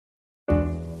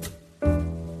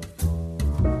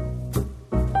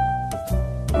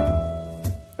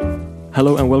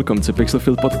Hello and welcome to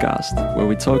Pixelfield Podcast, where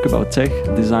we talk about tech,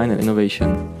 design, and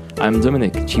innovation. I'm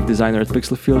Dominic, Chief Designer at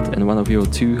Pixelfield, and one of your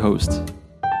two hosts.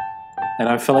 And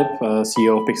I'm Philip,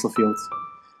 CEO of Pixelfield.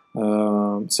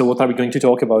 So what are we going to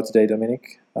talk about today,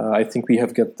 Dominic? I think we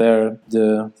have got there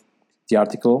the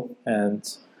article and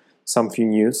some few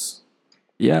news.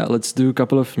 Yeah, let's do a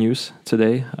couple of news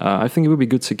today. I think it would be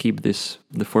good to keep the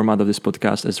format of this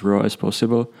podcast as raw as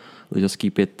possible. Let's just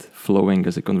keep it flowing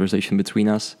as a conversation between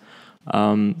us.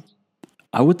 I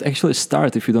would actually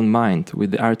start, if you don't mind, with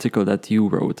the article that you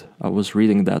wrote. I was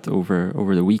reading that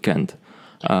over the weekend.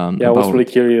 I was really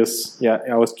curious. Yeah,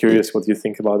 I was curious what you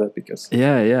think about it because.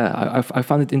 I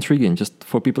found it intriguing. Just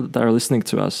for people that are listening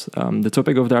to us, the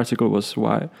topic of the article was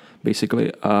why we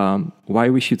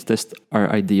should test our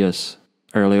ideas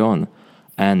early on,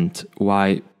 and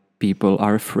why people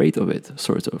are afraid of it,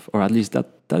 sort of, or at least that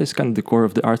is kind of the core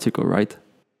of the article, right?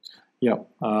 Yeah.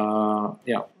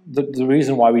 The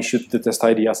reason why we should test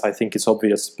ideas, I think, is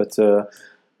obvious. But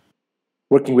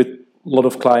working with a lot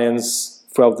of clients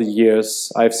throughout the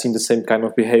years, I've seen the same kind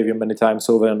of behavior many times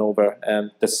over and over,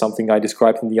 and that's something I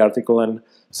described in the article, and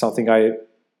something I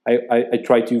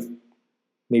try to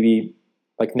maybe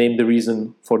like name the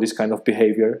reason for this kind of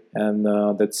behavior, and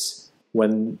that's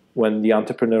when the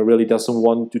entrepreneur really doesn't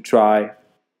want to try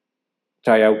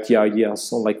out the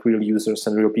ideas on like real users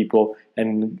and real people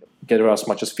and gather as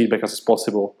much as feedback as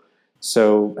possible.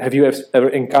 So have you ever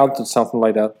encountered something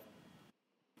like that?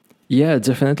 Yeah,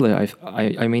 definitely.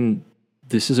 I mean,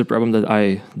 this is a problem that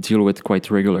I deal with quite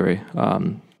regularly,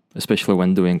 especially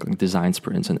when doing like design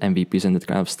sprints and MVPs and that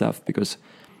kind of stuff, because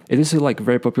it is a like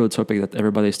very popular topic that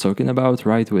everybody's talking about,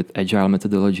 right? With agile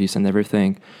methodologies and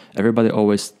everything. Everybody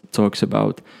always talks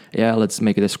about, let's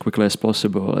make it as quickly as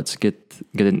possible. Let's get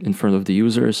it in front of the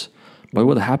users. But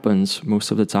what happens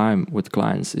most of the time with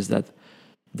clients is that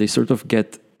they sort of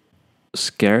get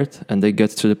scared and they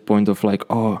get to the point of like,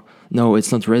 oh, no, it's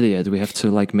not ready yet. We have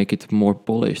to like make it more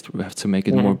polished. We have to make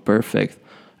it more perfect.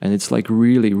 And it's like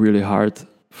really, really hard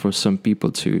for some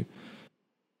people to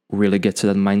really get to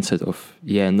that mindset of,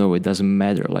 it doesn't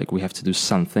matter. Like we have to do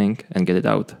something and get it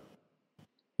out.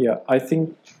 Yeah, I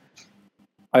think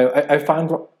I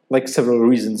found like several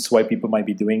reasons why people might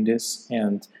be doing this.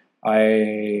 And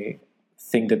I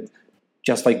think that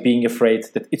just like being afraid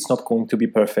that it's not going to be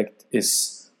perfect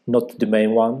is not the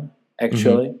main one,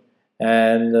 actually.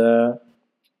 And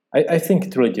I think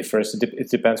it really differs. It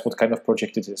depends what kind of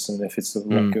project it is and if it's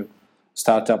like a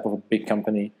startup or a big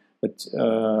company. But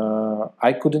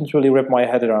I couldn't really wrap my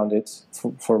head around it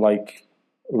for like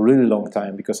a really long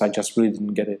time because I just really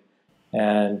didn't get it.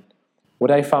 And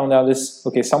what I found out is,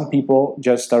 okay, some people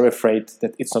just are afraid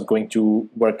that it's not going to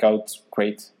work out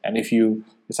great. And if you,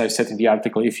 as I said in the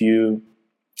article, if you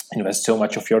invest so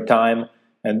much of your time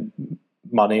and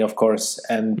money, of course,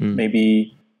 and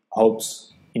maybe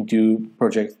hopes into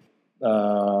project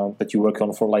that you work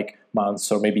on for like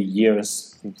months or maybe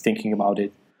years thinking about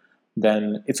it,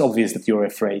 then it's obvious that you're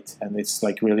afraid, and it's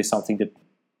like really something that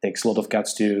takes a lot of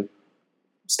guts to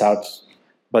start.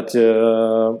 But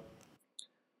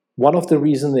one of the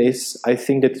reasons is I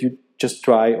think that you just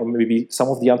try, or maybe some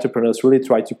of the entrepreneurs really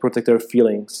try to protect their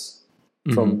feelings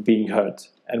from being hurt,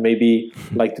 and maybe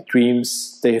like the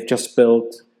dreams they have just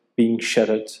built being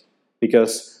shattered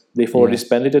because they've already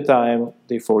spent the time,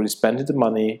 they've already spent the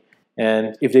money,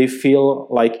 and if they feel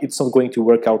like it's not going to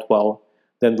work out well,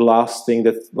 then the last thing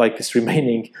that like is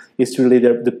remaining is really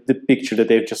the picture that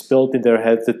they've just built in their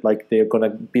head that like they're gonna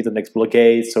be the next Bill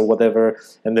Gates or whatever,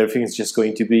 and everything's just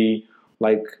going to be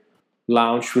like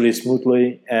launched really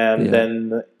smoothly, and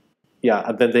then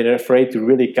they're afraid to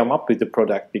really come up with the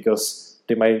product because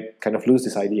they might kind of lose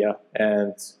this idea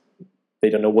and they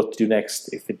don't know what to do next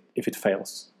if it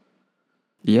fails.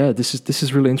 Yeah, this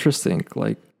is really interesting.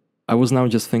 Like, I was now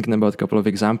just thinking about a couple of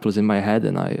examples in my head,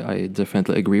 and I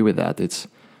definitely agree with that. It's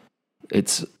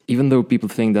even though people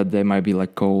think that they might be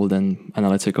like cold and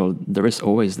analytical, there is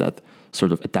always that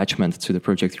sort of attachment to the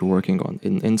project you're working on.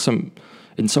 In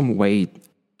some way,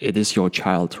 it is your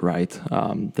child, right?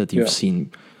 That you've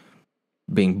seen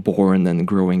being born and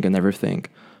growing and everything.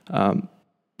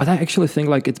 But I actually think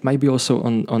like it might be also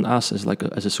on us as like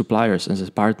as a suppliers, as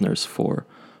partners for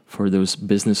those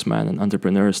businessmen and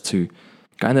entrepreneurs to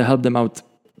kind of help them out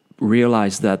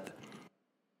realize that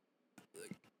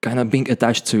kind of being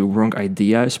attached to wrong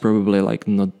idea is probably like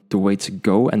not the way to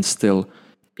go. And still,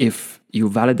 if you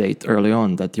validate early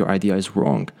on that your idea is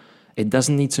wrong, it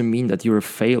doesn't need to mean that you're a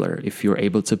failure if you're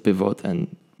able to pivot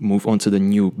and move on to the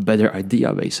new, better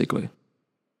idea, basically.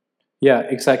 Yeah,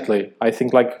 exactly. I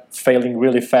think like failing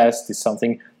really fast is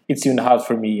something, it's even hard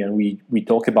for me, and we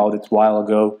talked about it a while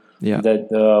ago, Yeah.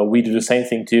 that we do the same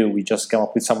thing too. We just come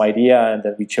up with some idea and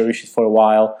then we cherish it for a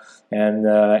while. And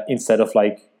instead of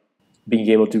like being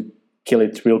able to kill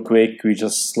it real quick, we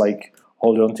just like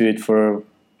hold on to it for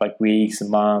like weeks and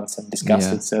months and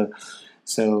discuss Yeah. it.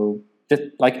 So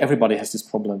that, like, everybody has this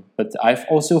problem. But I've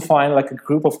also find like a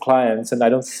group of clients, and I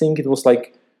don't think it was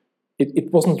like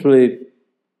it wasn't really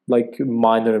like a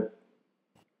minor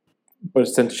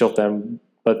percentage of them,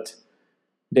 but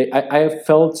I have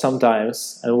felt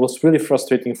sometimes, and it was really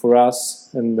frustrating for us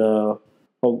and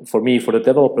well, for me, for the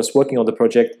developers working on the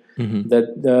project, Mm-hmm.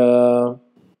 that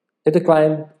the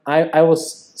client, I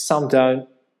was sometimes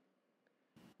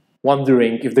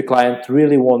wondering if the client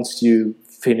really wants to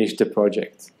finish the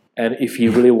project and if he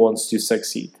really wants to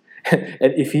succeed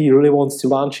and if he really wants to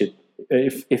launch it,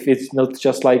 if it's not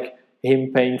just like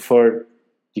him paying for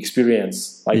the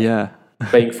experience, like Yeah.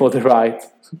 paying for the ride.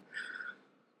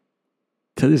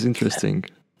 That is interesting.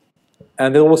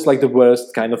 And it was like the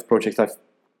worst kind of project I've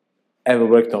ever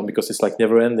worked on, because it's like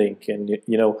never ending, and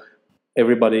you know,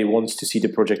 everybody wants to see the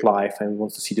project live and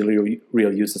wants to see the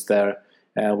real users there,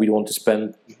 and we want to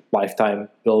spend lifetime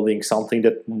building something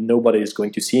that nobody is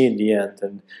going to see in the end,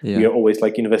 and we Yeah. are always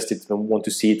like invested and want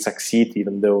to see it succeed,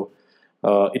 even though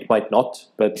it might not,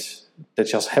 but that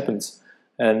just happens.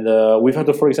 And we've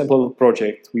had, for example, a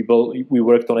project we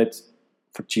worked on it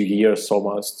for 2 years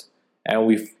almost, and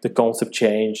the concept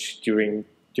changed during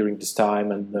this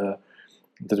time, and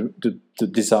the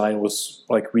design was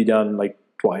like redone like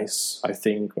twice, I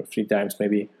think, or 3 times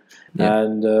maybe. Yeah.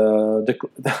 And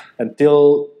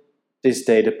until this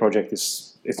day, the project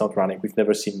is not running. We've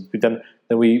never seen. Then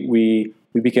we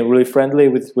became really friendly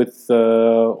with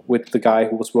the guy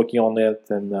who was working on it,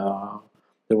 and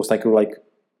there was like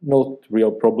no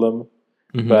real problem.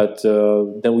 Mhm. But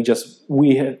then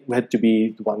we had to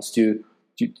be the ones to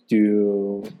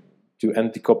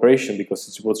end the cooperation, because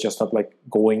it was just not like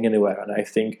going anywhere. And I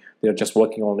think they're just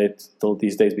working on it till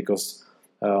these days, because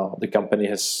the company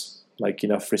has like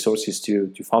enough resources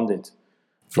to fund it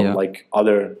from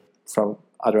Yeah. from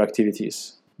other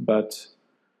activities. But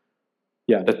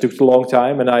yeah, that took a long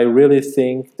time, and I really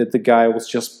think that the guy was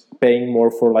just paying more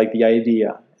for like the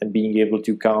idea and being able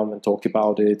to come and talk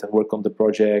about it and work on the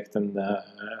project and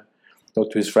talk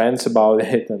to his friends about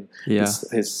it and Yeah.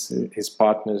 his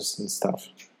partners and stuff.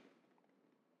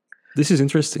 This is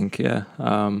interesting. Yeah.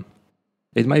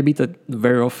 It might be that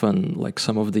very often, like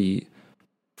some of the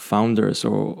founders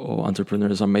or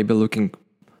entrepreneurs are maybe looking,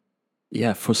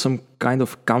 yeah, for some kind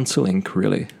of counseling,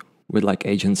 really, with like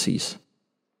agencies.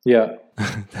 Yeah.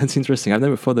 That's interesting. I've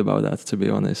never thought about that, to be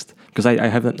honest, because I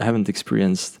haven't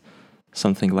experienced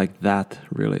something like that,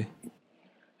 really.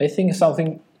 I think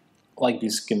something like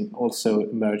this can also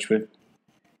emerge with,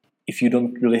 if you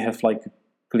don't really have like a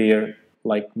clear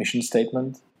like mission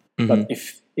statement. But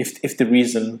if the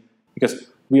reason, because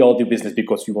we all do business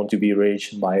because we want to be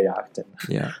rich and buy a yacht and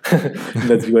Yeah.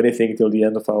 not do anything till the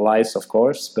end of our lives, of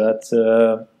course. But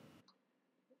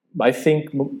I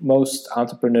think most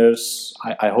entrepreneurs,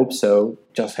 I hope so,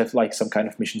 just have like some kind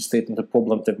of mission statement, a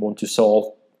problem they want to solve,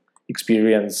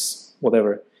 experience,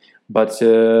 whatever. But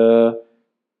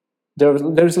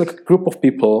there's like a group of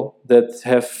people that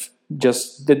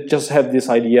just have this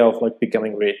idea of like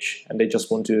becoming rich, and they just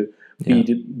want to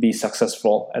be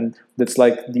successful, and that's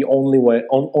like the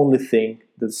only thing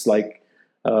that's like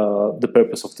the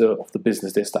purpose of the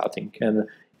business they're starting. And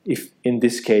if in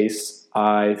this case,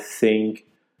 I think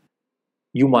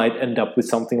you might end up with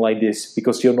something like this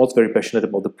because you're not very passionate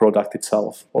about the product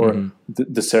itself or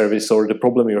the service or the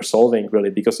problem you're solving, really.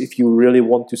 Because if you really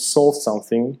want to solve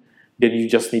something, then you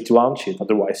just need to launch it.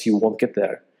 Otherwise, you won't get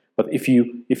there. But if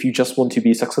you just want to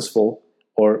be successful,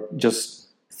 or just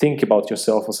think about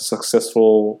yourself as a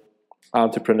successful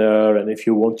entrepreneur, and if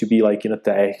you want to be like in a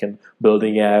tech and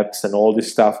building apps and all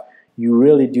this stuff, you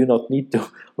really do not need to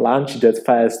launch that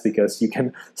fast, because you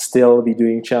can still be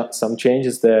doing some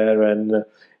changes there and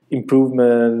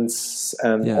improvements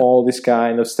and all this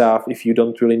kind of stuff. If you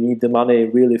don't really need the money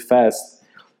really fast,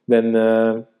 then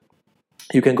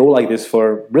you can go like this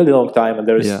for a really long time, and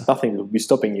there is nothing that will be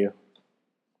stopping you.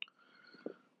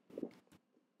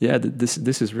 Yeah,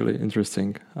 this is really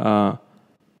interesting.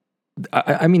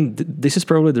 I mean, this is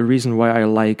probably the reason why I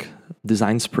like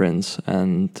design sprints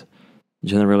and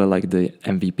generally like the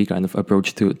MVP kind of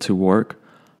approach to work.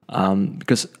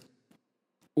 Because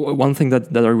one thing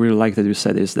that I really like that you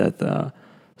said is that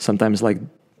sometimes like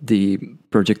the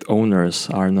project owners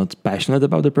are not passionate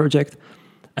about the project.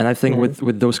 And I think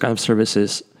with those kind of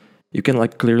services, you can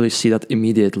like clearly see that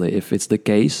immediately if it's the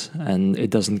case, and it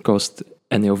doesn't cost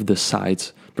any of the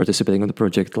sides participating on the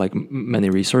project like many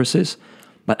resources.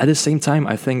 But at the same time,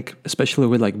 I think, especially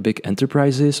with like big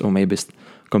enterprises or maybe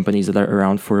companies that are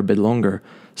around for a bit longer,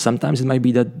 sometimes it might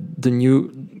be that the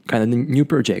new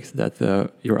project that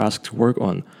you're asked to work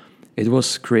on, it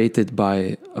was created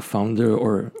by a founder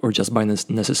or just by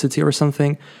necessity or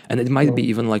something, and it might be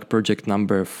even like project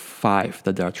number 5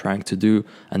 that they are trying to do,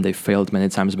 and they failed many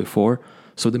times before.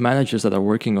 So the managers that are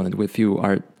working on it with you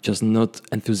are just not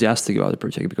enthusiastic about the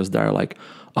project because they're like,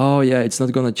 oh yeah, it's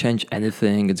not going to change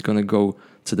anything. It's going to go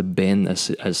to the bin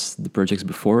as the projects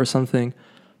before or something.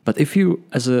 But if you,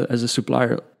 as a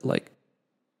supplier, like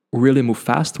really move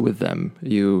fast with them,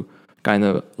 you kind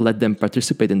of let them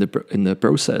participate in the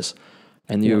process,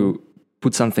 and you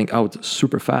put something out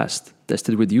super fast, test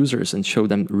it with users, and show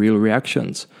them real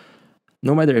reactions.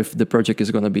 No matter if the project is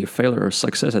going to be a failure or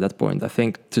success at that point, I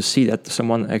think to see that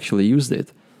someone actually used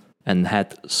it and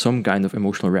had some kind of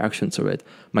emotional reaction to it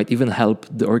might even help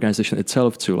the organization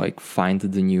itself to like find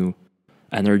the new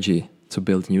energy to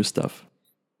build new stuff.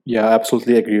 Yeah, I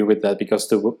absolutely agree with that, because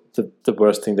the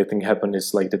worst thing that can happen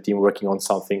is like the team working on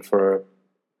something for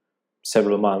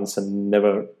several months and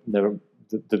never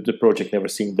the project never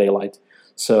seeing daylight.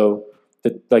 So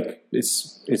that like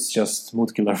it's just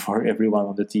mood killer for everyone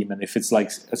on the team. And if it's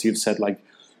like, as you've said, like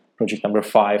project number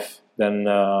 5, then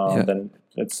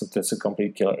that's a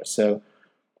complete killer. So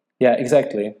yeah,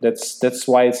 exactly. That's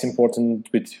why it's important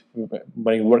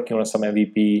when you're working on some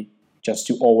MVP, just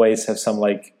to always have some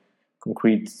like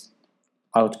concrete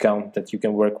outcome that you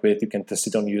can work with. You can test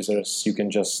it on users. You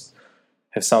can just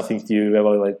have something to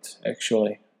evaluate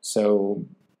actually. So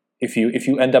if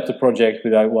you end up the project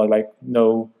without like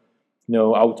no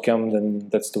outcome, then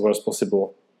that's the worst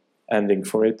possible ending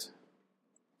for it.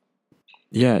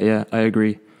 Yeah, I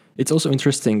agree. It's also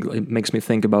interesting. It makes me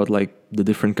think about like the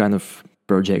different kind of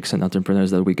projects and entrepreneurs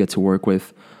that we get to work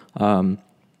with.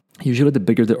 Usually, the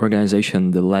bigger the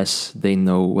organization, the less they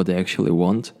know what they actually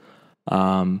want.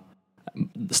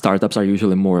 Startups are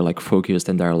usually more like focused,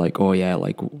 and they're like, oh yeah,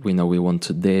 like we know we want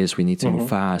to this, we need to move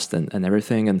fast and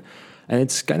everything. And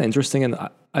it's kind of interesting. And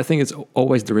I think it's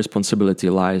always the responsibility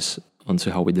lies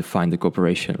onto how we define the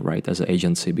cooperation, right, as an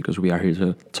agency, because we are here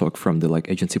to talk from the like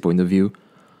agency point of view.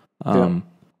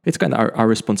 It's kind of our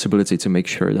responsibility to make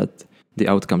sure that the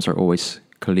outcomes are always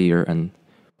clear and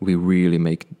we really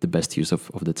make the best use of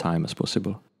the time as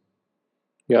possible.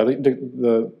 Yeah,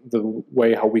 the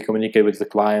way how we communicate with the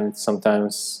client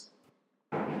sometimes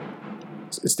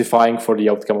is defining for the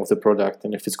outcome of the product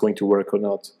and if it's going to work or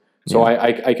not. So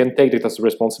I can take that as a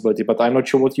responsibility, but I'm not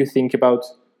sure what you think about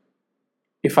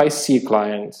if I see a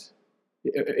client,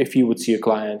 if you would see a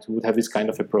client who would have this kind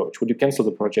of approach. Would you cancel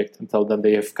the project and tell them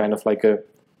they have kind of like a,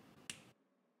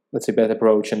 let's say, bad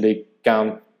approach and they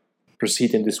can't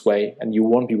proceed in this way, and you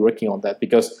won't be working on that?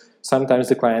 Because sometimes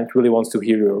the client really wants to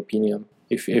hear your opinion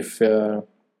if it's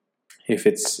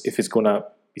gonna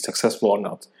be successful or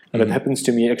not. And that happens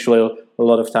to me actually a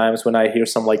lot of times when I hear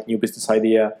some like new business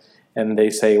idea and they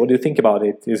say, what do you think about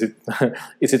it? Is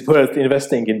it worth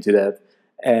investing into that?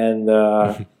 And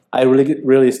I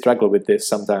really struggle with this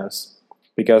sometimes,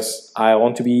 because I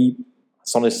want to be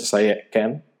as honest as I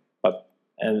can, but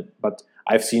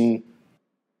I've seen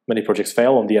many projects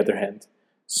fail on the other hand.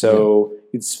 So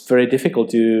it's very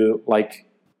difficult to like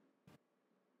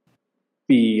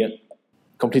be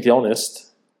completely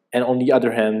honest, and on the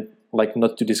other hand, like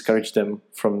not to discourage them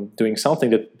from doing something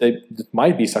that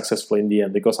might be successful in the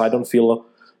end, because I don't feel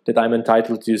that I'm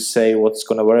entitled to say what's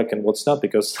going to work and what's not,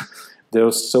 because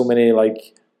there's so many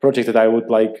like projects that I would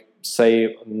like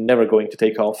say never going to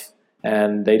take off,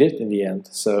 and they did in the end.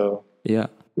 So yeah,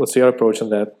 what's your approach on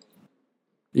that?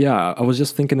 Yeah, I was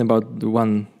just thinking about the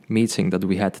one meeting that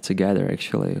we had together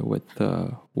actually with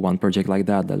one project like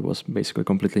that was basically a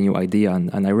completely new idea,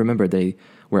 and I remember they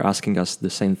were asking us the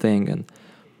same thing, and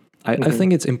I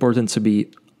think it's important to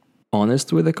be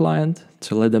honest with the client,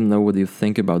 to let them know what you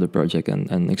think about the project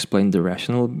and explain the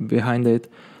rationale behind it,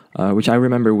 which I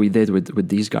remember we did with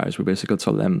these guys. We basically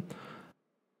told them,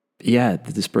 yeah,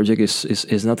 this project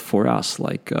is not for us.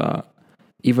 Like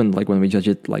even like when we judge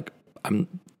it, like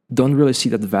don't really see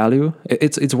that value.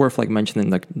 It's worth like mentioning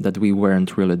like that we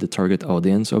weren't really the target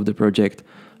audience of the project,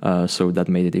 so that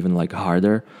made it even like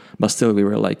harder. But still, we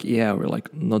were like, yeah, we're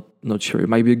like not sure. It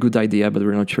might be a good idea, but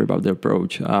we're not sure about the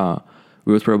approach.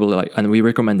 We would probably like, and we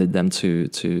recommended them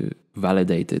to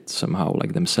validate it somehow,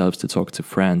 like themselves, to talk to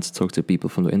friends, talk to people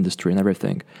from the industry and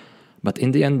everything. But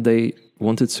in the end, they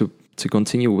wanted to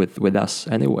continue with us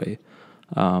anyway,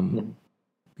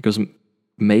 because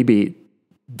maybe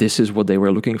this is what they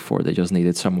were looking for. They just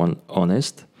needed someone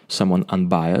honest, someone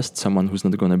unbiased, someone who's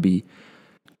not going to be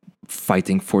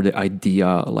fighting for the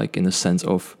idea, like in the sense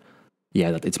of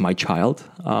yeah, that it's my child,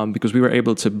 because we were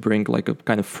able to bring like a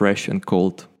kind of fresh and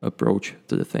cold approach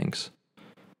to the things.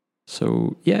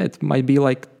 So yeah, it might be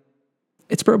like,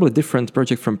 it's probably different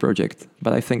project from project,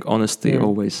 but I think honesty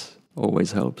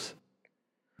always helps.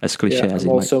 As cliche Yeah, as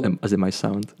I'm also it might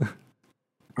sound.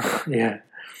 yeah,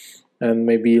 and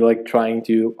maybe like trying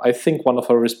to. I think one of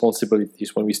our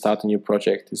responsibilities when we start a new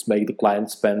project is make the client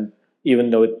spend,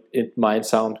 even though it might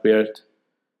sound weird,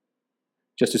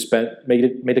 just to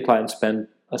make the client spend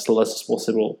as less as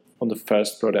possible on the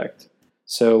first product.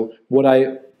 So when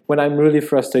I'm really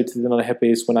frustrated and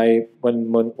unhappy is when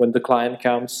the client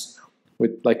comes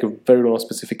with like a very long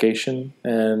specification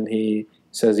and he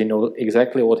says he knows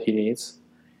exactly what he needs,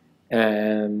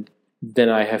 and then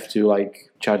I have to like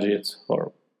judge it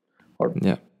or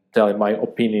Yeah. tell him my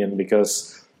opinion,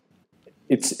 because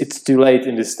it's too late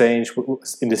in this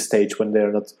stage when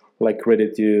they're not like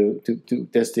ready to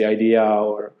test the idea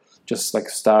or just like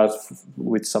start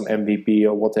with some MVP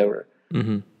or whatever.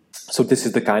 Mm-hmm. So this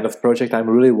is the kind of project I'm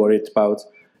really worried about,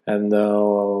 and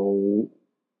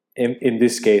in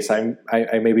this case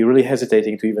I may be really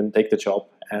hesitating to even take the job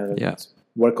and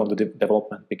work on the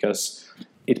development, because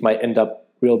it might end up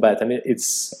real bad, and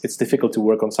it's difficult to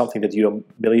work on something that you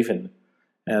don't believe in,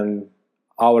 and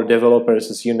our developers,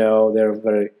 as you know, they're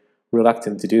very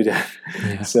reluctant to do that.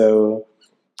 Yeah. So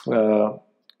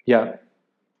yeah,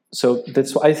 so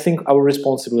that's why I think our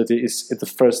responsibility is at the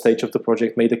first stage of the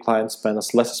project, make the client spend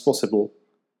as less as possible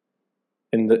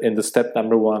in the step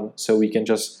number one, so we can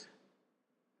just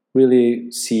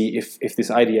really see if this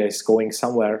idea is going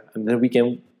somewhere, and then we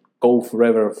can go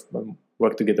forever,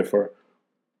 work together for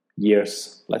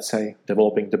years, let's say,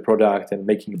 developing the product and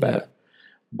making it better.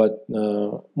 But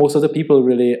most of the people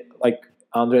really like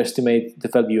underestimate the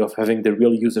value of having the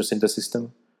real users in the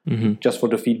system, just for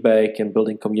the feedback and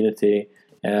building community,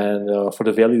 and for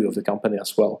the value of the company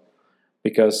as well.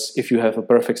 Because if you have a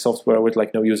perfect software with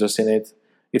like no users in it,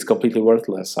 it's completely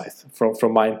worthless,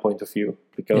 from my point of view,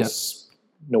 because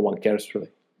no one cares really.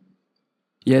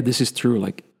 Yeah, this is true.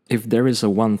 Like, if there is a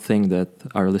one thing that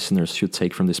our listeners should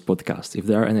take from this podcast, if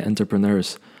there are any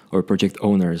entrepreneurs or project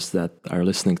owners that are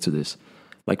listening to this,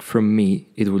 like from me,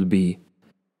 it would be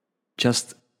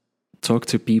just talk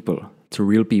to people, to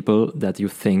real people that you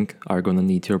think are going to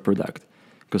need your product.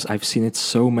 Because I've seen it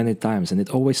so many times, and it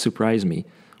always surprised me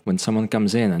when someone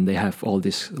comes in and they have all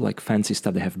this like fancy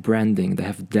stuff. They have branding, they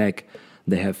have deck,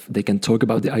 they can talk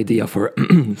about the idea for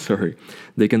sorry,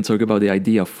 they can talk about the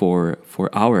idea for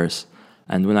hours.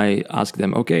 And when I ask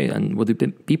them, okay, and what do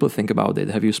people think about it?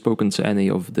 Have you spoken to any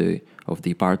of the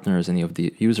partners, any of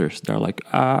the users? They're like,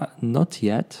 not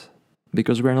yet,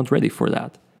 because we're not ready for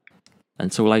that.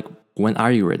 And so, like, when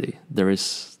are you ready?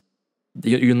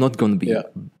 You're not going to be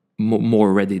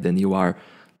more ready than you are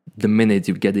the minute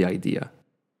you get the idea.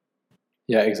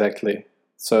 Yeah, exactly.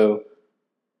 So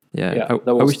that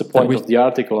was the point of the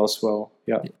article as well.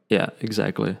 Yeah,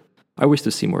 exactly. I wish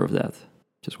to see more of that.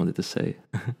 Just wanted to say.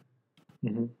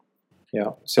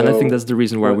 Yeah. So, and I think that's the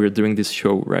reason why we're doing this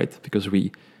show, right? Because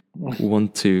we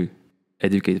want to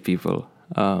educate people,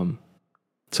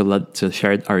 to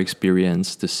share our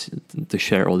experience, to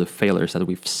share all the failures that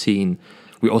we've seen.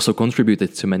 We also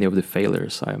contributed to many of the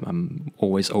failures. I'm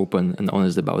always open and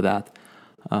honest about that.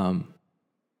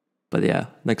 But yeah,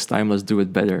 next time let's do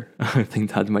it better. I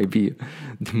think that might be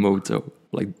the motto.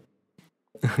 Like,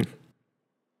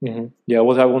 yeah,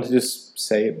 what I wanted to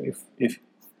say, if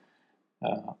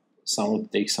someone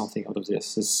would take something out of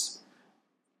this, is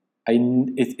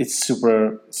it's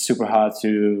super hard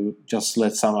to just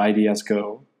let some ideas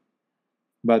go.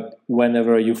 But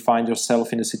whenever you find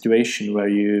yourself in a situation where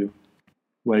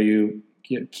you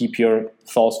keep your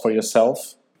thoughts for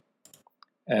yourself,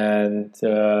 and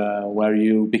where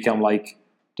you become like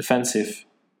defensive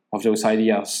of those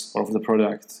ideas or of the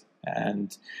product,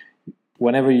 and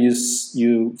whenever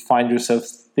you find yourself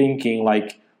thinking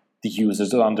like the users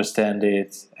don't understand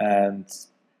it, and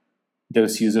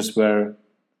those users were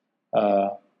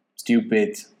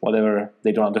stupid, whatever,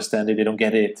 they don't understand it, they don't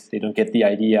get it, they don't get the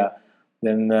idea,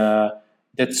 then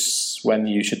that's when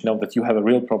you should know that you have a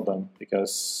real problem,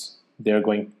 because they're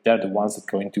the ones that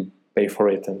are going to pay for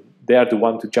it, and they are the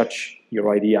one to judge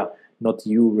your idea, not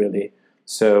you really.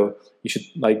 So you should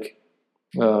like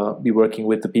be working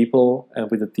with the people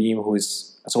and with the team who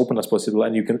is as open as possible,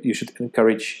 and you should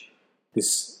encourage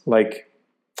this like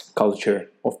culture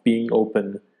of being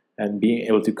open and being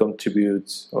able to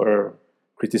contribute or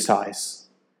criticize,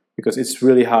 because it's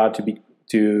really hard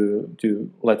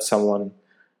to let someone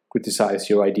criticize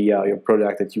your idea, your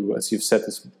product that you, as you've said,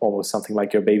 is almost something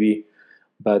like your baby,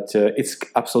 but it's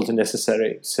absolutely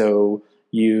necessary, so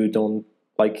you don't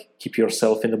like keep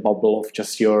yourself in the bubble of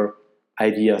just your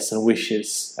ideas and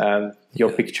wishes and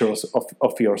your pictures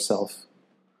of yourself.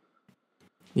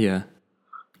 Yeah.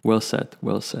 Well said.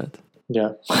 Well said.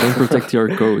 Yeah. Don't protect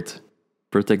your code.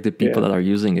 Protect the people that are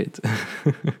using it.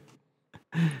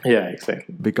 Yeah,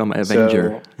 exactly. Become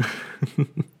Avenger. So,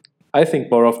 I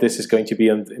think more of this is going to be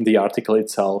in the article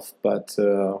itself, but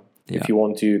if you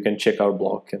want to, you can check our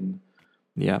blog and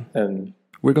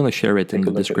we're going to share it in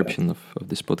the description of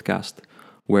this podcast,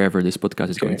 wherever this podcast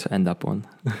is going to end up on.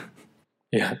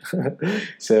 Yeah.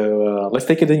 So let's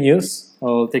take the news.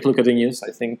 I'll take a look at the news,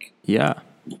 I think. Yeah.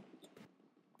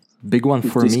 Big one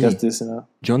for me. This,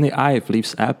 Jony Ive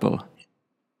leaves Apple.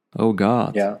 Oh,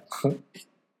 God. Yeah.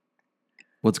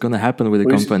 What's going to happen with the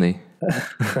company?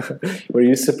 Were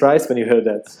you surprised when you heard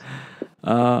that?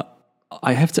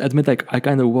 I have to admit, like, I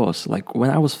kind of was. Like, when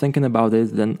I was thinking about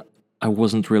it, then I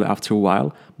wasn't really after a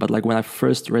while. But, like, when I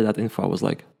first read that info, I was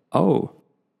like, oh.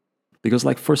 Because,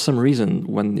 like, for some reason,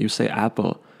 when you say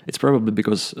Apple, it's probably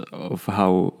because of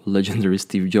how legendary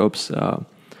Steve Jobs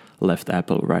left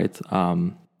Apple, right?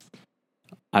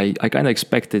 I kind of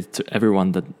expected to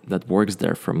everyone that works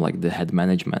there, from like the head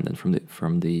management and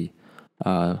from the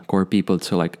core people,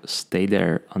 to like stay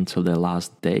there until their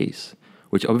last days.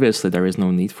 Which obviously there is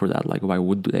no need for that. Like, why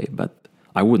would they? But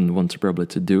I wouldn't want to probably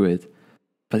to do it.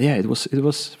 But yeah, it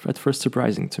was at first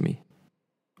surprising to me.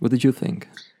 What did you think?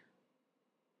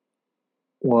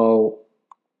 Well,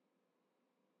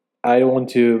 I don't want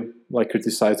to like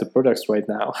criticize the products right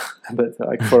now, but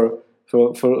like for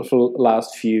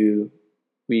last few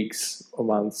weeks or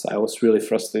months, I was really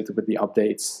frustrated with the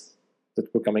updates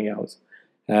that were coming out,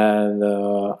 and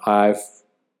I've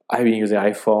been using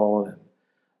iPhone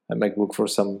and MacBook for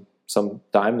some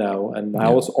time now, and I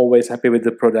was always happy with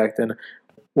the product. And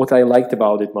what I liked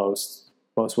about it most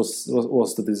was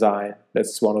the design.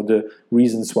 That's one of the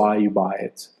reasons why you buy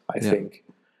it, I think.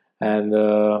 And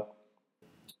of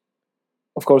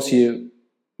course, I'm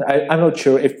not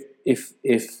sure if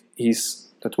he's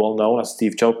that well known as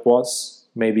Steve Jobs was.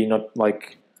 Maybe not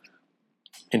like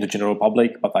in the general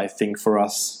public, but I think for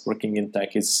us working in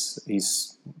tech,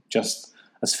 he's just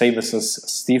as famous as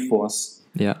Steve was.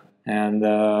 Yeah. And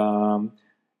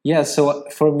so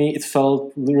for me, it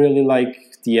felt really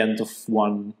like the end of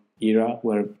one era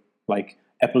where like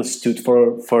Apple stood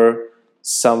for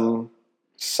some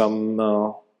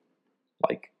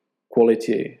like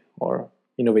quality or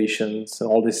innovations and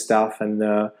all this stuff.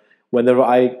 And whenever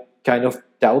I kind of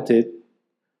doubted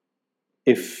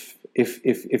if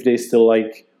they still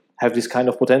like have this kind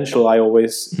of potential, I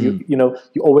always you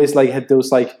always like had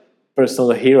those like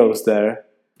personal heroes there.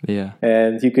 Yeah.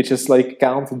 And you could just like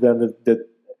count them that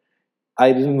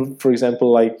I didn't, for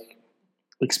example, like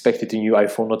expected the new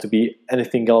iPhone not to be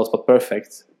anything else but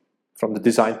perfect from the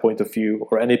design point of view,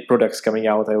 or any products coming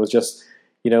out. I was just,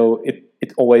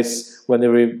 it always,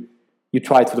 whenever you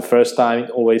try it for the first time,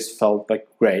 it always felt like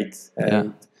great.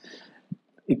 And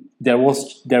there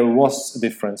was a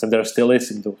difference, and there still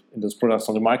is in those products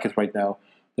on the market right now.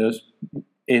 There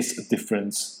is a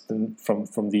difference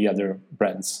from the other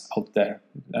brands out there,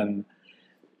 and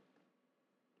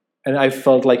I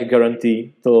felt like a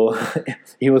guarantee till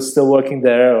he was still working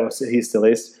there, or he still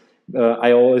is.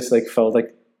 I always like felt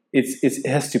like it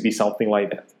has to be something like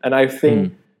that, and I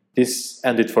think this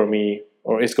ended for me,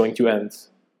 or is going to end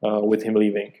with him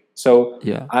leaving. So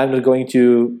I'm not going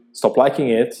to stop liking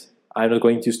it. I'm not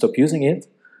going to stop using it,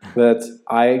 but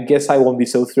I guess I won't be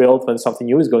so thrilled when something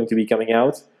new is going to be coming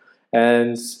out,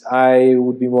 and I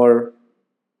would be more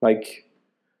like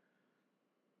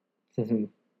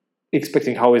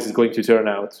expecting how is it going to turn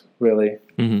out. Really,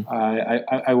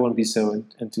 I won't be so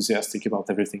enthusiastic about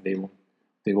everything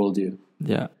they will do.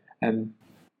 Yeah, and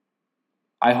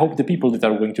I hope the people that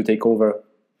are going to take over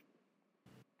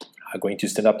are going to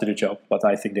stand up to the job, but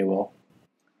I think they will.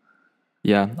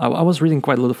 Yeah, I was reading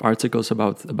quite a lot of articles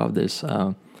about this,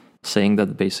 saying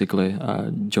that basically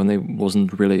Jony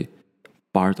wasn't really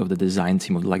part of the design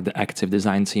team, of like the active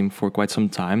design team, for quite some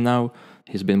time now.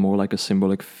 He's been more like a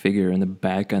symbolic figure in the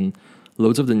back, and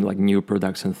loads of the like new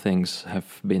products and things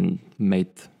have been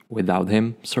made without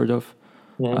him, sort of.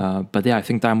 Yeah. But yeah, I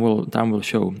think time will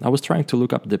show. I was trying to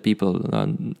look up the people.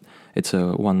 It's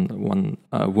one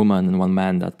woman and one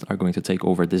man that are going to take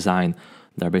over design.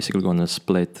 They're basically going to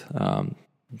split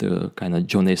the kind of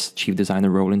Jony's chief designer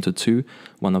role into two.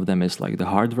 One of them is like the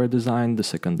hardware design. The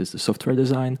second is the software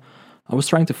design. I was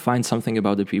trying to find something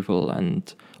about the people,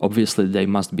 and obviously they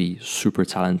must be super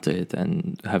talented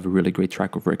and have a really great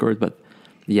track record. But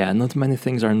yeah, not many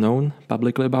things are known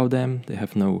publicly about them. They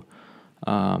have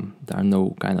there are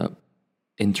no kind of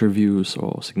interviews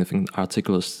or significant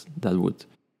articles that would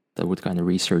that would kind of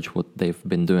research what they've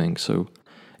been doing. So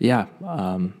yeah,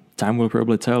 time will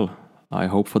probably tell. I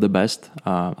hope for the best.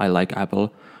 I like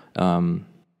Apple,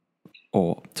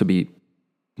 or to be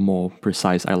more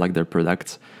precise, I like their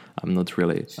products. I'm not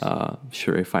really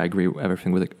sure if I agree with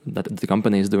everything that the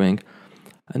company is doing.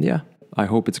 And yeah, I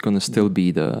hope it's going to still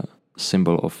be the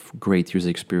symbol of great user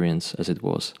experience as it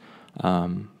was.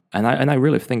 And I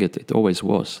really think it always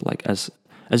was. Like as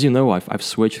you know, I've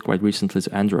switched quite recently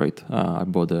to Android. I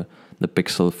bought the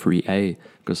Pixel 3a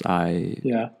because I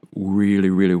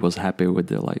really was happy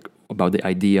with about the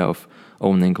idea of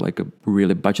owning like a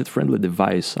really budget-friendly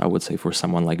device, I would say, for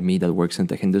someone like me that works in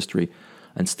tech industry,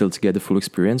 and still to get the full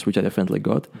experience, which I definitely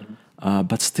got.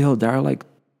 But still, there are like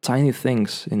tiny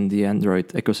things in the Android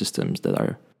ecosystems that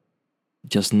are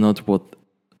just not what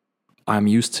I'm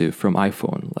used to from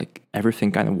iPhone. Like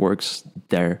everything kind of works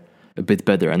there a bit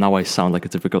better. And now I sound like a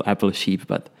typical Apple sheep,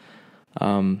 but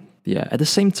yeah. At the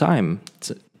same time,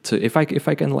 if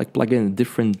I can like plug in a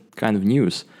different kind of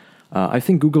news, I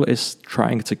think Google is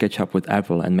trying to catch up with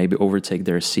Apple and maybe overtake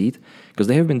their seat, because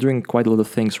they have been doing quite a lot of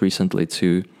things recently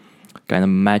to kind of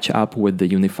match up with the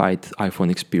unified iPhone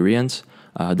experience.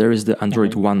 There is the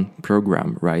Android One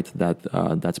program, right?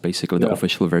 That's basically the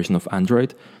official version of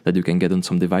Android that you can get on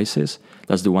some devices.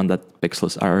 That's the one that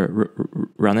Pixels are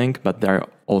running, but there are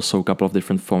also a couple of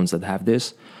different phones that have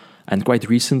this. And quite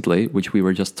recently, which we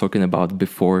were just talking about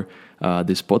before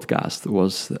this podcast,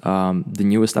 was the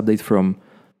newest update from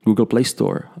Google Play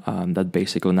Store, that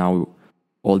basically now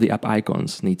all the app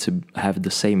icons need to have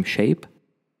the same shape,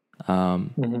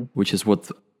 which is what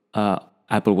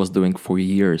Apple was doing for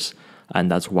years. And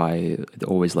that's why it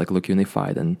always like look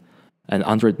unified, and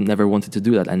Android never wanted to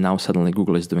do that, and now suddenly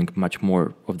Google is doing much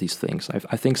more of these things.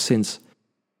 I think since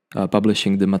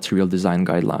publishing the material design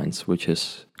guidelines, which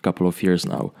is a couple of years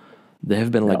now, they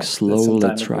have been like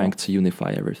slowly trying to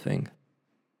unify everything.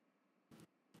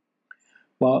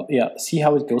 Well, yeah, see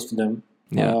how it goes for them.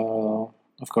 Yeah.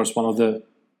 Of course, one of the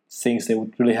things they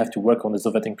would really have to work on is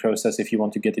the vetting process if you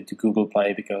want to get it to Google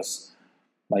Play, because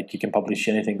like you can publish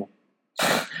anything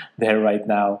there right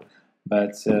now,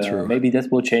 but maybe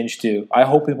that will change too. I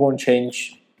hope it won't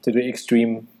change to the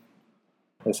extreme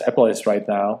as Apple is right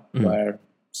now, where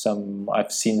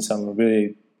I've seen some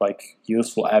really like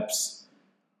useful apps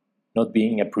not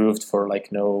being approved for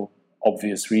like no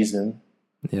obvious reason.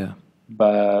 Yeah.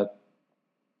 But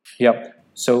yeah,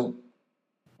 so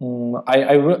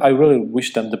I really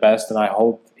wish them the best, and I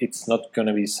hope it's not going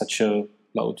to be such a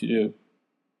low to the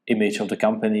image of the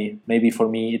company. Maybe for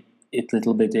me it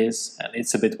little bit is, and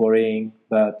it's a bit worrying,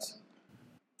 but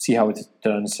see how it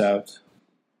turns out.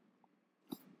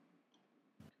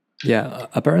 Yeah,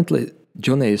 apparently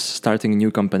Johnny is starting a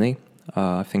new company.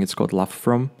 I think it's called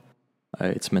LoveFrom.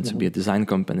 It's meant to be a design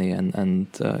company, and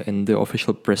in the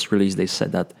official press release they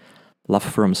said that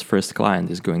LoveFrom's first client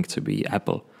is going to be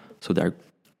Apple. So they're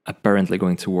apparently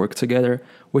going to work together,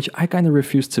 which I kind of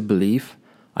refuse to believe.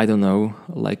 I don't know,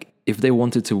 like if they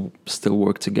wanted to still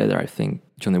work together, I think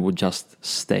Johnny would just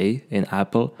stay in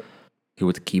Apple. He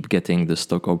would keep getting the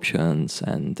stock options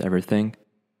and everything.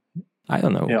 I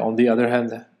don't know. Yeah, on the other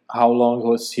hand, how long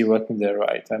was he working there,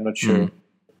 right? I'm not sure.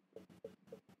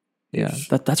 Yeah,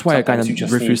 that's why I kind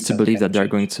of refuse to believe that they're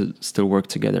going to still work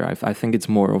together. I think it's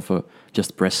more of a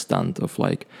just press stunt of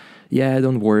like, yeah,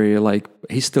 don't worry, like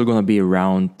he's still going to be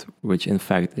around, which in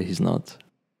fact he's not.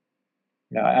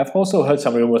 Yeah, I've also heard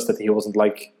some rumors that he wasn't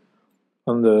like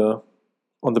on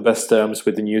the best terms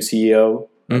with the new CEO,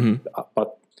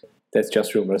 but that's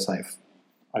just rumors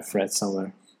I've read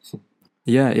somewhere.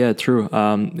 Yeah, true.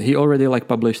 He already like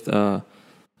published, or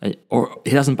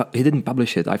he didn't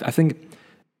publish it. I think.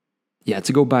 Yeah,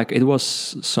 to go back, it was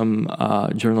some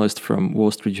journalist from Wall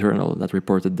Street Journal that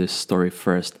reported this story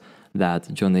first, that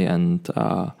Johnny and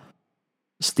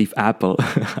Steve Apple,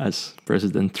 as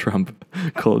President Trump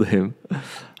called him,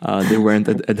 they weren't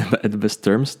at the best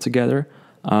terms together.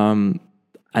 And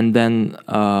then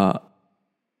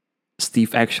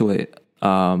Steve actually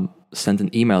sent an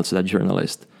email to that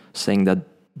journalist saying that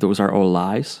those are all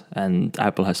lies, and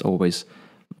Apple has always...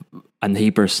 And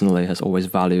he personally has always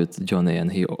valued Johnny,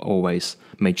 and he always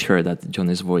made sure that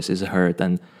Johnny's voice is heard.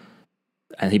 And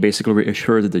he basically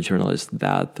reassured the journalist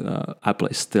that Apple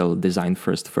is still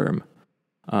design-first firm.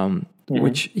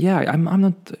 Which, yeah, I'm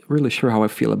not really sure how I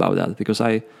feel about that, because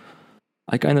I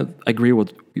kind of agree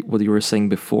with what you were saying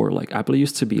before. Like Apple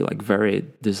used to be like very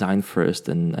design-first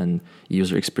and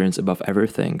user experience above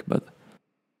everything. But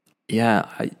yeah,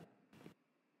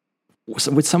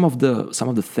 with some of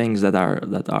the things that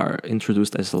are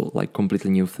introduced as like completely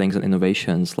new things and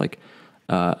innovations, like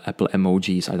Apple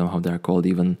emojis, I don't know how they're called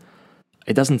even.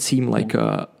 It doesn't seem like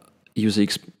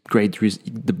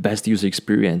the best user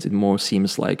experience. It more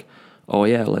seems like, oh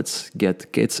yeah, let's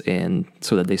get kids in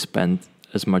so that they spend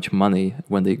as much money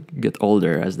when they get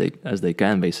older as they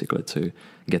can, basically, to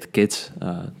get kids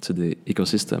to the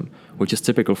ecosystem, which is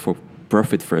typical for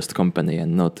profit first company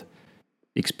and not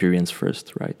experience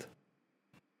first, right?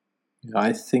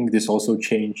 I think this also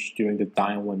changed during the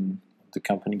time when the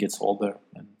company gets older,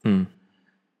 and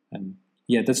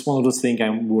yeah, that's one of those things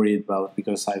I'm worried about,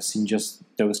 because I've seen just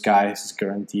those guys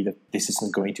guarantee that this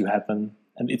isn't going to happen,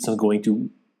 and it's not going to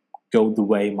go the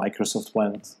way Microsoft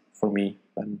went for me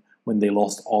when they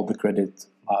lost all the credit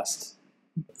last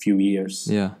few years.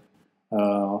 Yeah.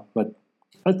 But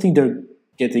I think they're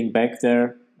getting back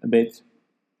there a bit.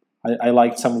 I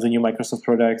like some of the new Microsoft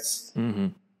products,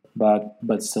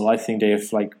 but still, I think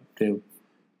they're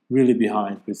really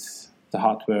behind with the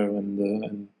hardware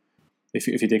and if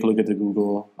you take a look at the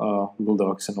Google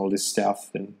Docs and all this stuff,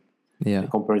 then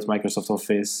compare it to Microsoft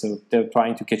Office, so they're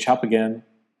trying to catch up again,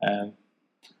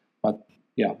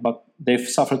 but they've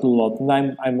suffered a lot,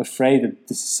 and I'm afraid that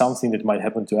this is something that might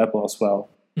happen to Apple as well.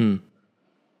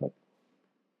 But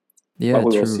we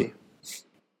will see.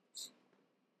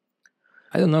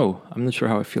 I don't know. I'm not sure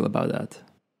how I feel about that.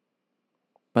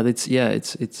 But it's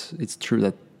true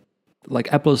that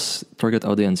like Apple's target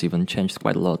audience even changed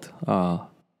quite a lot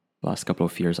last couple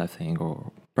of years, I think,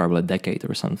 or probably a decade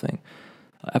or something.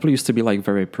 Apple used to be like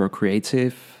very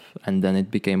pro-creative, and then it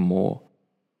became more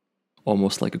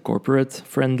almost like a corporate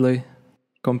friendly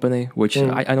company, which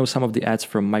I know some of the ads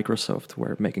from Microsoft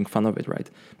were making fun of it, right?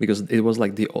 Because it was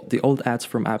like the old ads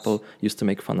from Apple used to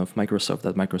make fun of Microsoft,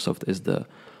 that Microsoft is the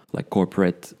like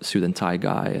corporate suit and tie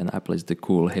guy, and Apple is the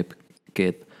cool hip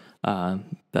kid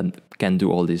that can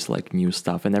do all this like new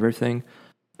stuff and everything.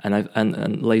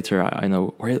 And later I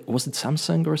know, or was it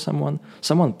Samsung or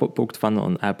someone poked fun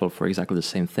on Apple for exactly the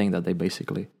same thing, that they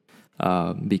basically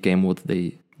became what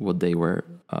they were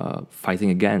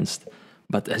fighting against.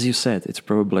 But as you said, it's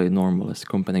probably normal as the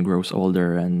company grows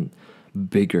older and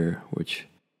bigger, which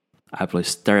Apple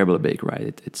is terribly big,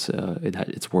 right?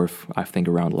 It's worth, I think,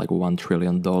 around like $1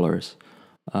 trillion.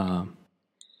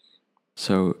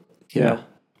 So yeah,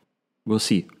 we'll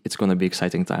see. It's going to be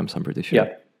exciting times, I'm pretty sure.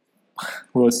 Yeah,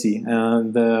 we'll see.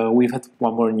 And we've had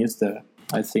one more news there.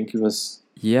 I think it was.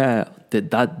 Yeah,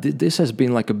 this has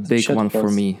been like a big one for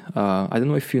me. I don't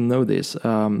know if you know this.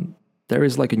 There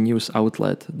is like a news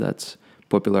outlet that's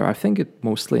popular. I think it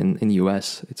mostly in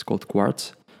US. It's called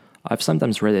Quartz. I've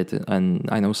sometimes read it, and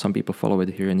I know some people follow it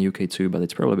here in the UK too, but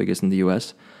it's probably biggest in the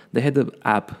US. They had an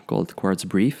app called Quartz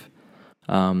Brief,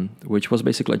 which was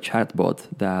basically a chatbot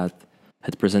that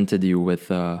had presented you with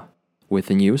the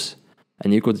news,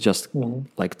 and you could just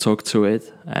like talk to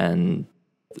it, and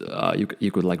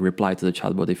you could like reply to the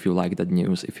chatbot if you like that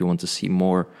news, if you want to see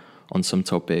more on some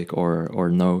topic or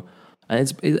no.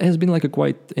 And it has been like a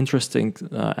quite interesting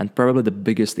and probably the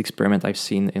biggest experiment I've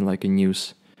seen in like a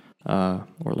news or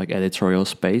like editorial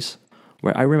space,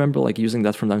 where I remember like using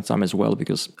that from time to time as well,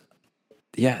 because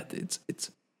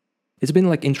it's been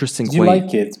like interesting. Did you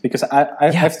like it? Because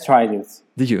I've tried it.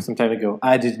 Did you? Some time ago.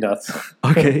 I did not.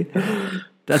 Okay.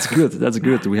 That's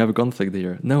good. We have a conflict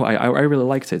here. No, I really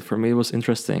liked it. For me, it was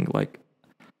interesting. Like,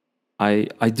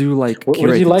 I do like. What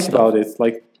did you like about it?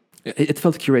 Like, it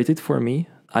felt curated for me.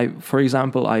 For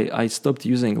example, I stopped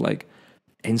using like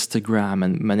Instagram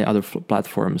and many other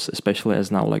platforms, especially as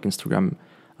now like Instagram,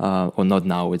 or not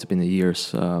now. It's been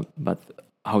years, but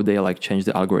how they like changed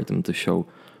the algorithm to show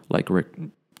like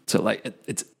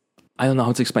it's. I don't know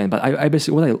how to explain, but I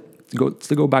basically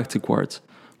to go back to Quartz.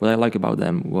 What I like about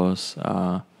them was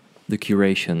the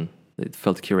curation. It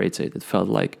felt curated. It felt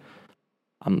like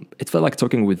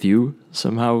talking with you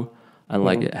somehow, and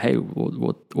like, hey,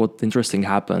 what interesting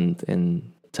happened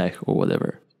in tech or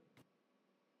whatever.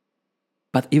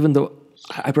 But even though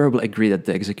I probably agree that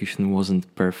the execution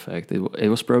wasn't perfect, it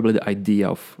was probably the idea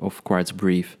of Quartz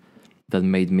Brief that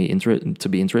made me to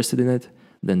be interested in it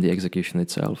than the execution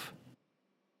itself.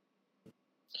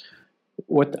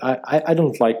 What I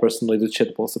don't like personally the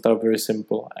chatbots that are very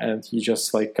simple, and you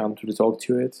just like can't really talk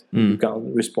to it, you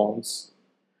can't respond.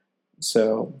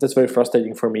 So that's very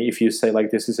frustrating for me. If you say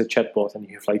like this is a chatbot and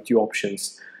you have like two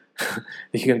options that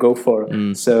you can go for,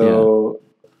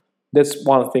 that's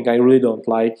one thing I really don't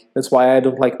like. That's why I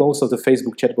don't like most of the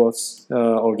Facebook chatbots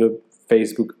or the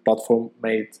Facebook platform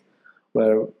made,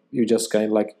 where you just kind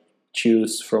of like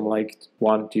choose from like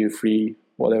 1, 2, 3,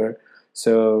 whatever.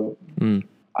 So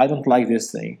I don't like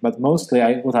this thing. But mostly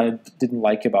what I didn't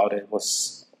like about it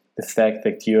was the fact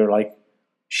that you're like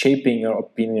shaping your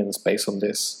opinions based on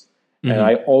this. And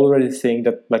I already think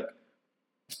that like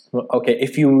Okay,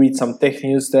 if you read some tech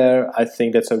news there, I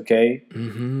think that's okay.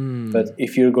 But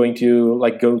if you're going to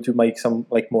like go to like some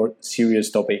like more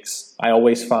serious topics, I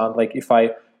always found like if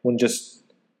I want just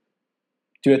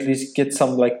to at least get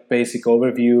some like basic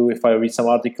overview, if I read some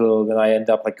article, then I end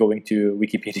up like going to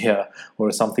Wikipedia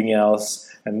or something else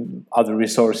and other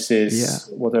resources,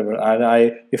 whatever.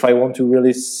 And if I want to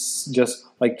really just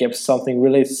like get something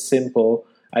really simple,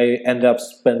 I end up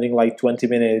spending like 20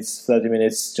 minutes, 30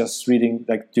 minutes just reading,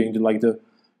 like doing the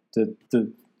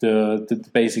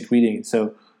basic reading.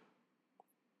 So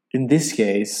in this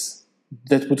case,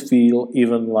 that would feel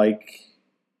even like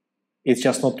it's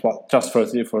just not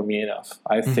trustworthy for me enough.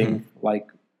 I think like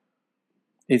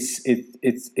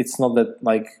it's not that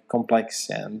like complex,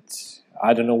 and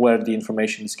I don't know where the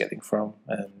information is getting from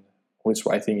and who is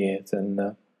writing it,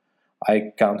 and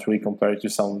I can't really compare it to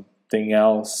something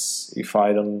else if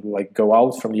I don't like go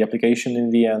out from the application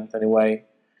in the end anyway.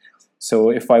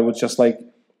 So if I would just like,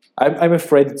 I'm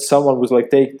afraid that someone would like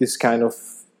take this kind of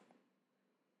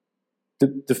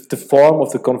the form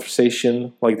of the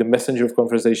conversation, like the messenger of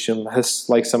conversation, has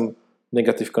like some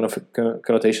negative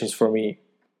connotations for me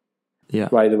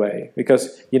right away.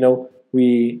 Because, you know,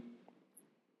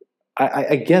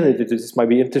 I get it that this might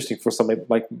be interesting for some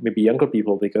like maybe younger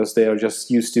people because they are just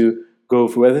used to go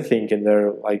through everything in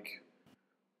their like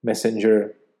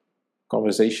messenger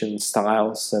conversation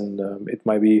styles, and it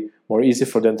might be more easy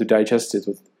for them to digest it.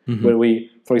 When we,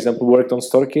 for example, worked on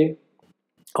Storky,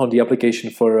 on the application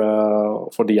for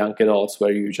the young adults,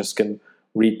 where you just can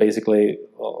read basically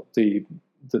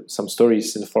some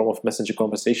stories in the form of messenger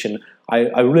conversation.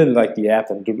 I really liked the app,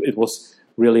 and it was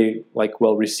really like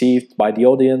well received by the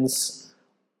audience.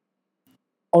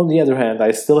 On the other hand,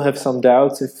 I still have some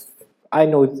doubts. If I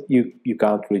know you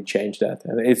can't really change that,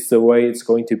 and it's the way it's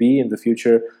going to be in the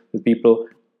future, that people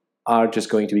are just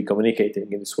going to be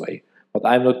communicating in this way. But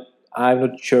I'm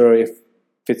not sure if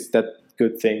it's that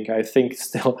good thing. I think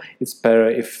still it's better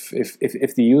if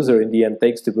the user in the end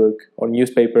takes the book or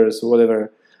newspapers or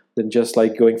whatever than just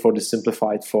like going for the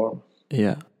simplified form.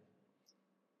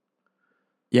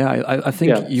 I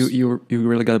think you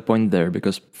really got a point there,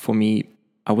 because for me,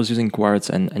 I was using Quartz,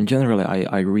 and generally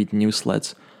I read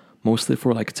newsletters mostly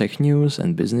for like tech news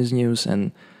and business news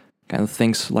and kind of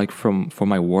things like for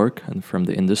my work and from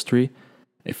the industry.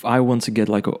 If I want to get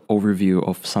like an overview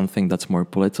of something that's more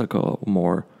political,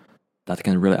 more that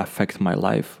can really affect my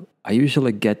life, I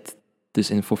usually get this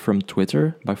info from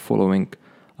Twitter by following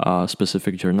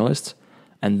specific journalists.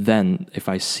 And then if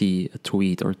I see a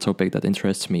tweet or topic that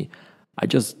interests me, I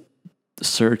just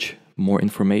search more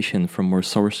information from more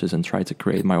sources and try to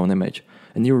create my own image.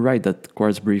 And you're right that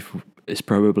Quartz Brief is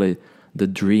probably the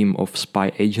dream of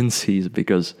spy agencies,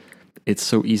 because it's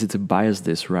so easy to bias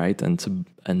this, right? And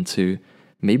to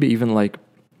maybe even like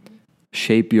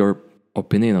shape your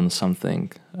opinion on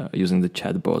something using the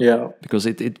chatbot. Because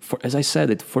as I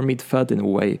said, for me it felt in a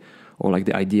way, or like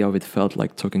the idea of it felt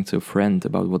like talking to a friend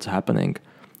about what's happening.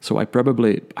 So I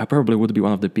probably would be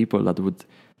one of the people that would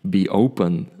be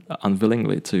open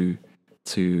unwillingly to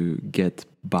get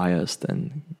biased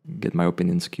and get my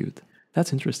opinion skewed.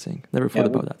 That's interesting. Never thought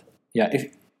about that.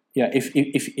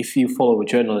 If you follow a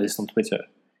journalist on Twitter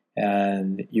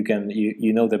and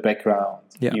you know their background,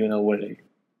 you know where they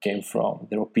came from,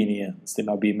 their opinions, they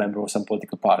might be a member of some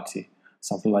political party,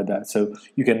 something like that. So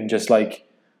you can just like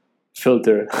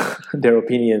filter their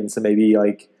opinions, and maybe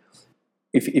like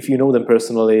if you know them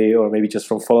personally or maybe just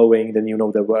from following, then you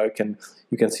know their work, and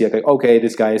you can see like, okay,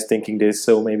 this guy is thinking this,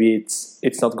 so maybe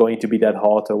it's not going to be that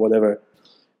hot or whatever.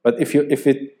 But if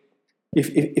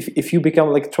you become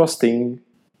like trusting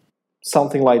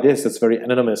something like this that's very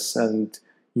anonymous, and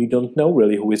you don't know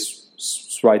really who is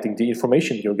writing the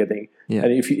information you're getting,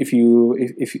 and if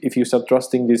you start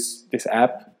trusting this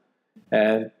app,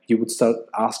 and you would start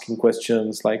asking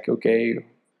questions like, okay,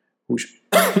 who should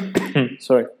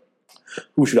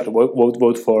I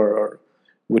vote for, or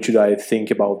what should I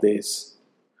think about this,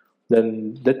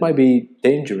 then that might be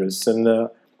dangerous. And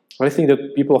I think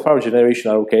that people of our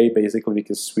generation are okay, basically,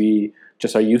 because we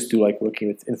just are used to like working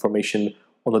with information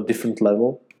on a different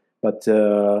level. But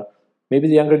maybe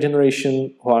the younger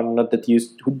generation who are not that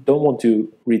used, who don't want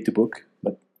to read the book,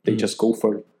 but they just go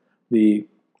for the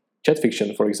chat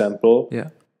fiction, for example.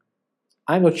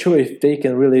 I'm not sure if they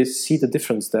can really see the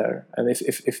difference there, and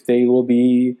if they will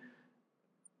be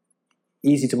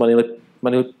easy to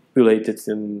manipulate it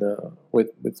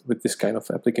with this kind of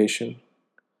application.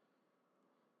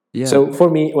 So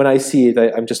for me, when I see it,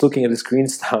 I'm just looking at the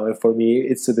screens now, and for me,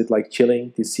 it's a bit like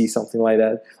chilling to see something like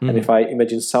that. And if I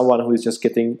imagine someone who is just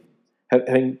having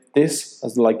this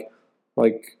as like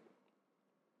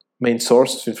main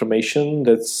source of information,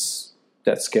 that's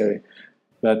scary.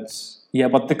 But yeah,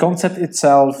 but the concept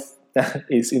itself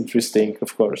is interesting,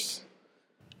 of course.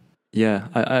 Yeah,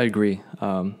 I agree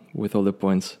with all the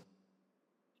points.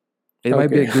 It might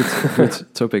be a Okay. good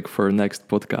topic for next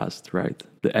podcast, right?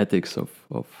 The ethics of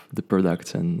the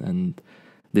products and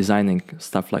designing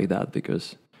stuff like that,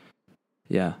 because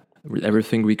yeah,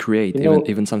 everything we create, You know,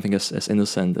 even something as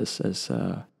innocent as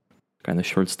kind of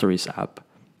short stories app,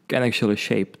 can actually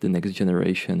shape the next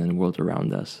generation and world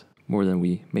around us more than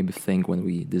we maybe think when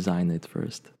we design it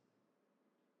first.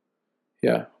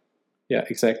 yeah, yeah,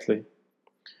 exactly.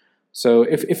 So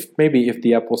if maybe if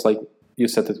the app was like you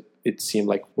said, it seemed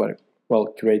like well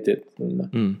created,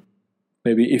 and Mm,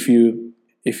 maybe if you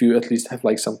at least have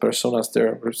like some personas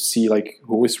there, or see like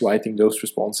who is writing those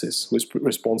responses, who is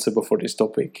responsible for this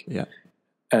topic, yeah.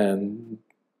 and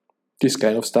this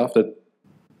kind of stuff, that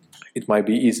it might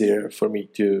be easier for me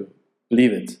to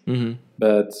leave it. Hmm.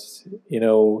 But you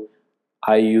know,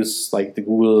 I use like the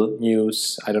Google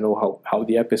News. I don't know how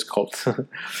the app is called,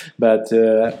 but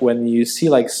when you see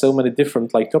like so many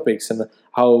different like topics, and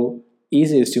how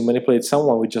easy it is to manipulate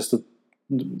someone with just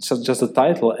a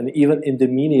title, and even in the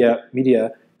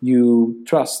media you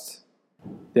trust,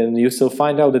 then you still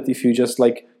find out that if you just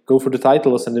like go for the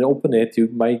titles and then open it, you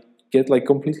might get like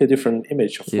completely different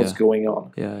image of what's Yeah. going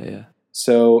on. Yeah.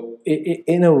 So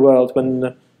in a world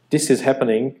when this is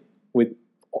happening with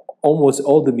almost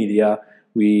all the media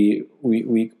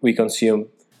we consume,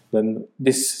 then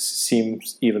this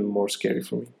seems even more scary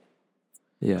for me.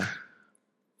 Yeah.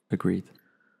 Agreed.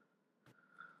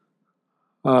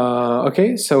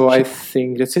 Okay, so I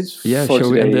think that's it Yeah, for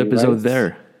shall we end the today, episode right?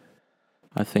 there?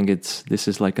 I think this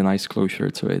is like a nice closure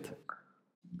to it.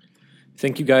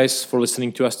 Thank you guys for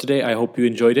listening to us today. I hope you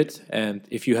enjoyed it. And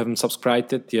if you haven't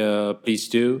subscribed it, please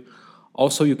do.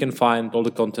 Also, you can find all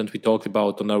the content we talked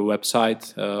about on our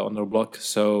website, on our blog.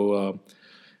 So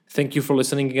thank you for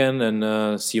listening again,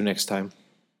 and see you next time.